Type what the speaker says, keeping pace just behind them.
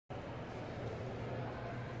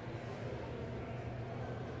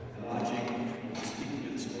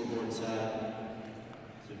scoreboard's at.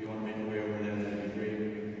 So if you want to make your way over there, that'd be great.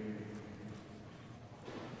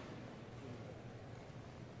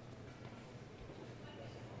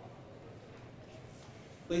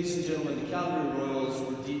 Ladies and gentlemen, the Calgary Royals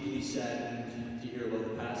were deeply saddened to hear about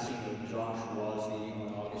the passing of Josh Wozny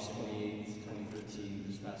on August 28th, 2013,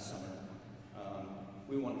 this past summer.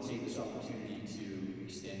 We want to take this opportunity to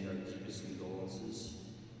extend our deepest condolences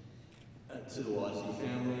to the Wozny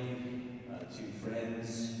family, to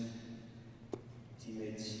friends,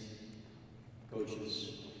 teammates,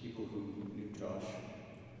 coaches, people who knew Josh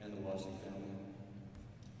and the Wozny family.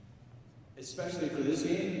 Especially for this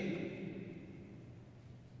game,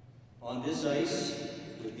 on this ice,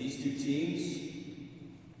 with these two teams,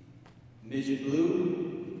 Midget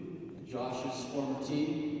Blue, Josh's former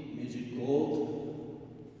team, Midget Gold,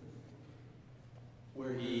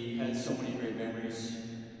 where he had so many great memories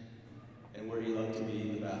and where he loved to be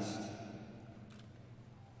the best.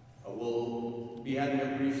 We'll be having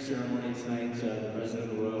a brief ceremony tonight. The President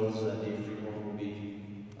of the Royals, Dave Freemore, will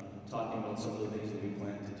be talking about some of the things that we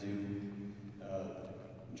plan to do.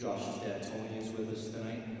 Josh's dad, Tony, is with us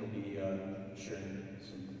tonight. He'll be sharing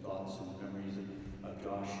some thoughts and memories of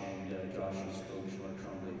Josh and Josh's coach, Mark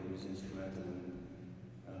Tremblay, who was instrumental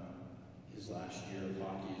in his last year of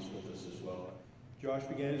hockey, is with us as well. Josh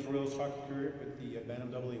began his Royals hockey career with the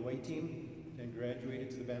Bantam AA white team, then graduated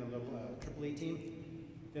to the Bantam AAA team,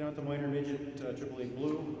 then on to minor midget AAA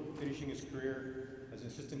blue, finishing his career as an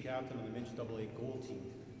assistant captain on the midget AA gold team.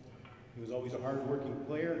 He was always a hard-working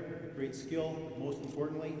player with great skill, but most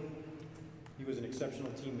importantly, he was an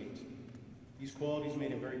exceptional teammate. These qualities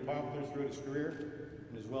made him very popular throughout his career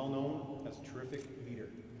and is well known as a terrific leader.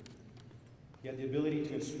 He had the ability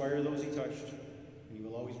to inspire those he touched, and he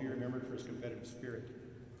will always be remembered for his competitive spirit.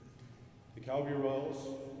 The Calgary Royals,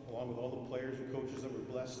 along with all the players and coaches that were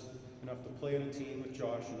blessed enough to play on a team with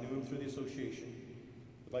Josh and knew him through the association,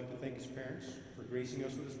 would like to thank his parents for gracing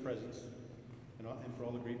us with his presence and for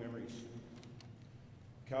all the great memories.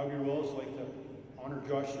 Calgary Royals would like to honor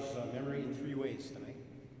Josh's memory in 3 ways tonight.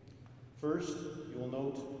 First, you will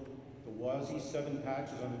note the Wozny 7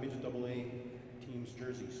 patches on the midget AA team's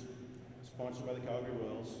jerseys, sponsored by the Calgary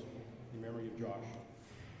Royals in memory of Josh.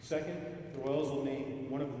 Second, the Royals will name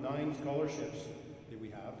one of the 9 scholarships that we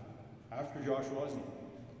have after Josh Wozny.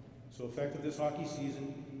 So effective this hockey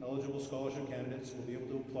season, eligible scholarship candidates will be able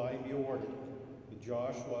to apply and be awarded the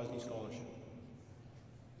Josh Wozny Scholarship.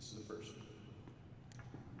 This is the first.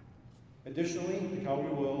 Additionally, the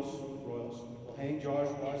Calgary Royals will hang Josh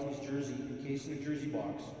Wozny's jersey encased in a jersey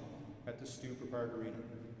box at the Stu Park Arena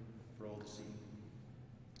for all to see.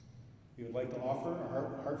 We would like to offer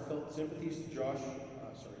our heartfelt sympathies to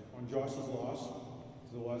on Josh's loss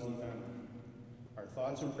to the Wozny family. Our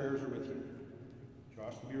thoughts and prayers are with you.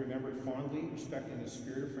 Josh will be remembered fondly, respecting his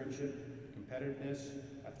spirit of friendship, competitiveness,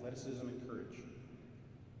 athleticism, and courage.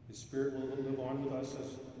 His spirit will live on with us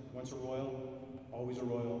as once a Royal, always a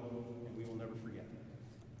Royal, and we will never forget.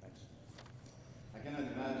 Thanks. I cannot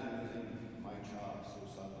imagine losing my job so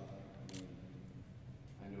suddenly.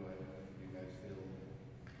 I know you guys still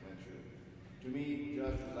went through. To me,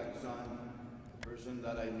 Josh was like a son, a person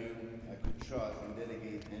that I knew I could trust and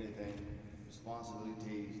delegate anything,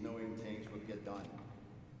 responsibilities, knowing things would get done.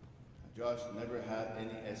 Josh never had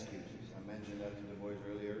any excuses. I mentioned that to the boys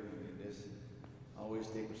earlier. This always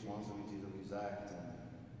take responsibilities of his act and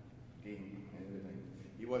game and everything.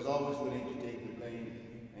 He was always willing to take the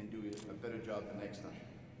blame and do a better job the next time.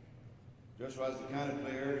 Josh was the kind of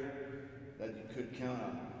player that you could count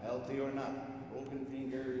on, healthy or not, broken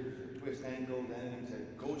fingers, twist ankles, anything.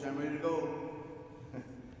 Said, "Coach, I'm ready to go."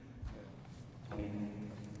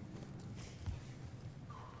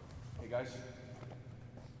 Hey guys.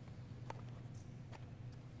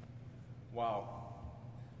 Wow.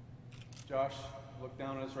 Josh, look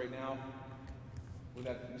down at us right now with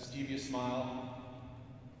that mischievous smile,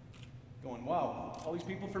 going, wow, all these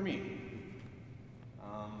people for me.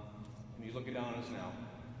 And he's looking down at us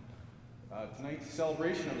now. Tonight's a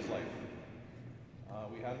celebration of his life.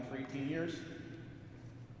 We had him for 18 years,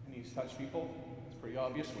 and he's touched people. It's pretty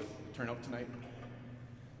obvious with the turnout tonight.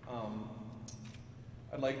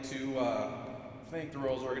 I'd like to thank the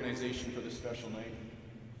Royals organization for this special night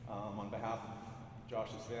on behalf of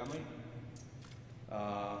Josh's family.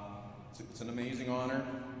 It's an amazing honor.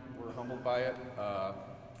 We're humbled by it.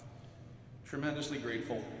 Tremendously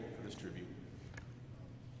grateful for this tribute.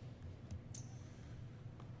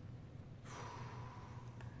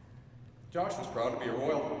 Josh was proud to be a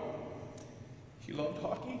Royal. He loved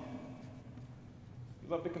hockey. He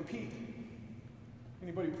loved to compete.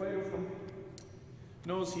 Anybody who played with him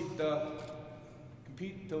knows he'd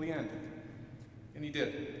compete till the end. And he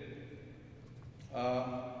did.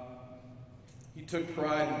 He took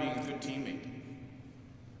pride in being a good teammate.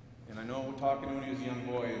 And I know talking to him when he was a young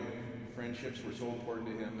boy, friendships were so important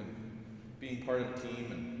to him, and being part of a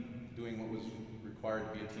team and doing what was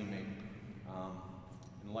required to be a teammate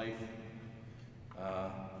in life,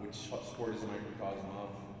 which sport is a microcosm of.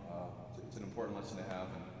 It's an important lesson to have,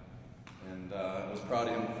 and I was proud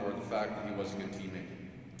of him for the fact that he was a good teammate.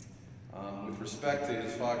 With respect to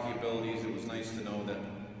his hockey abilities, it was nice to know that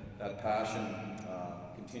that passion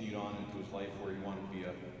continued on into his life, where he wanted to be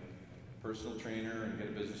a personal trainer and get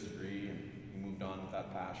a business degree, and he moved on with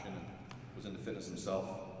that passion and was into fitness himself.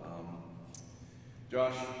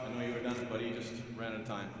 Josh, I know you would have done it, but he just ran out of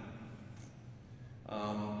time.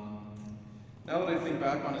 Now that I think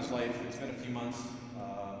back on his life, it's been a few months.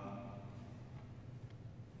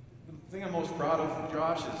 The thing I'm most proud of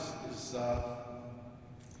Josh is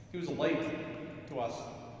he was a light to us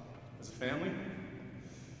as a family,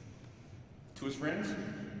 to his friends,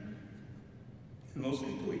 and those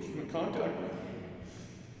people he came in contact with.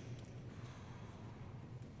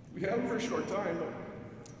 We had him for a short time, but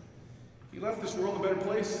he left this world a better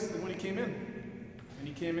place than when he came in. And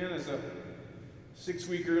he came in as a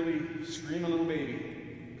 6-week early, screaming little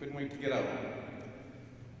baby. Couldn't wait to get out.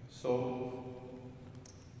 So,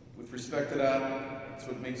 with respect to that, that's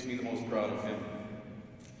what makes me the most proud of him.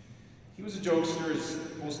 He was a jokester, as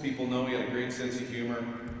most people know. He had a great sense of humor.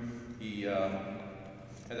 He had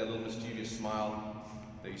that little mischievous smile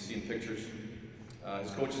that you see in pictures.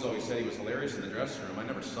 His coaches always said he was hilarious in the dressing room. I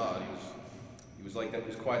never saw it. He was like that. He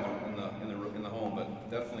was quiet in the home, but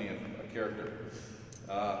definitely a character.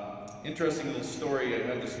 Interesting little story I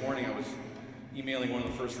had this morning. I was emailing one of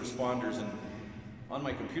the first responders, and on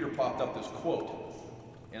my computer popped up this quote,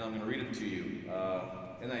 and I'm going to read it to you.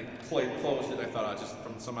 And I closed it. I thought, just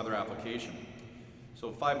from some other application.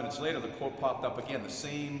 So 5 minutes later, the quote popped up again, the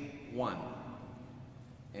same one.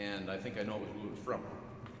 And I think I know who it was from.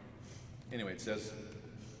 Anyway, it says,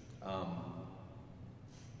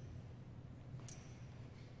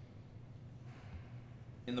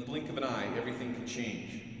 in the blink of an eye, everything can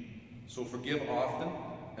change. So forgive often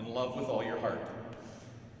and love with all your heart.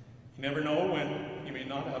 You never know when you may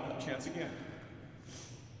not have that chance again.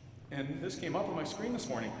 And this came up on my screen this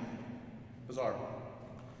morning. Bizarre.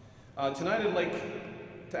 Tonight I'd like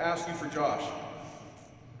to ask you for Josh.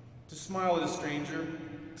 To smile at a stranger,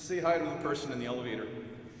 to say hi to the person in the elevator,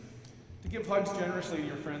 to give hugs generously to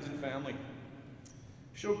your friends and family.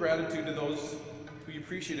 Show gratitude to those who you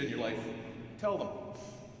appreciate in your life. Tell them.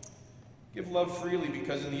 Give love freely,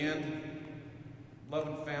 because in the end, love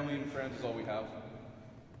and family and friends is all we have.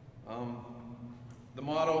 The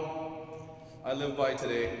motto I live by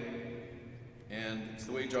today, and it's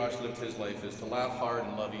the way Josh lived his life, is to laugh hard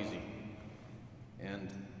and love easy. And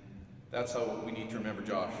that's how we need to remember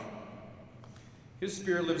Josh. His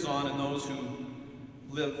spirit lives on in those who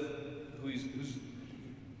live,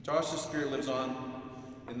 Josh's spirit lives on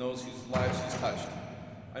in those whose lives he's touched.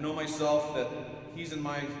 I know myself that his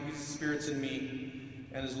spirit's in me,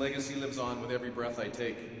 and his legacy lives on with every breath I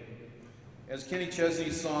take. As Kenny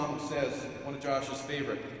Chesney's song says, one of Josh's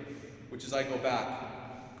favorite, which is I Go Back,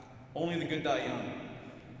 only the good die young,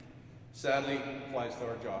 sadly applies to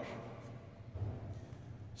our Josh.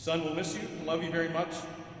 Son, we'll miss you and love you very much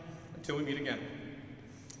until we meet again.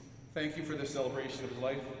 Thank you for this celebration of his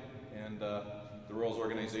life and the Royals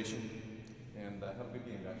organization, and have a good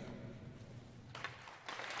game, guys.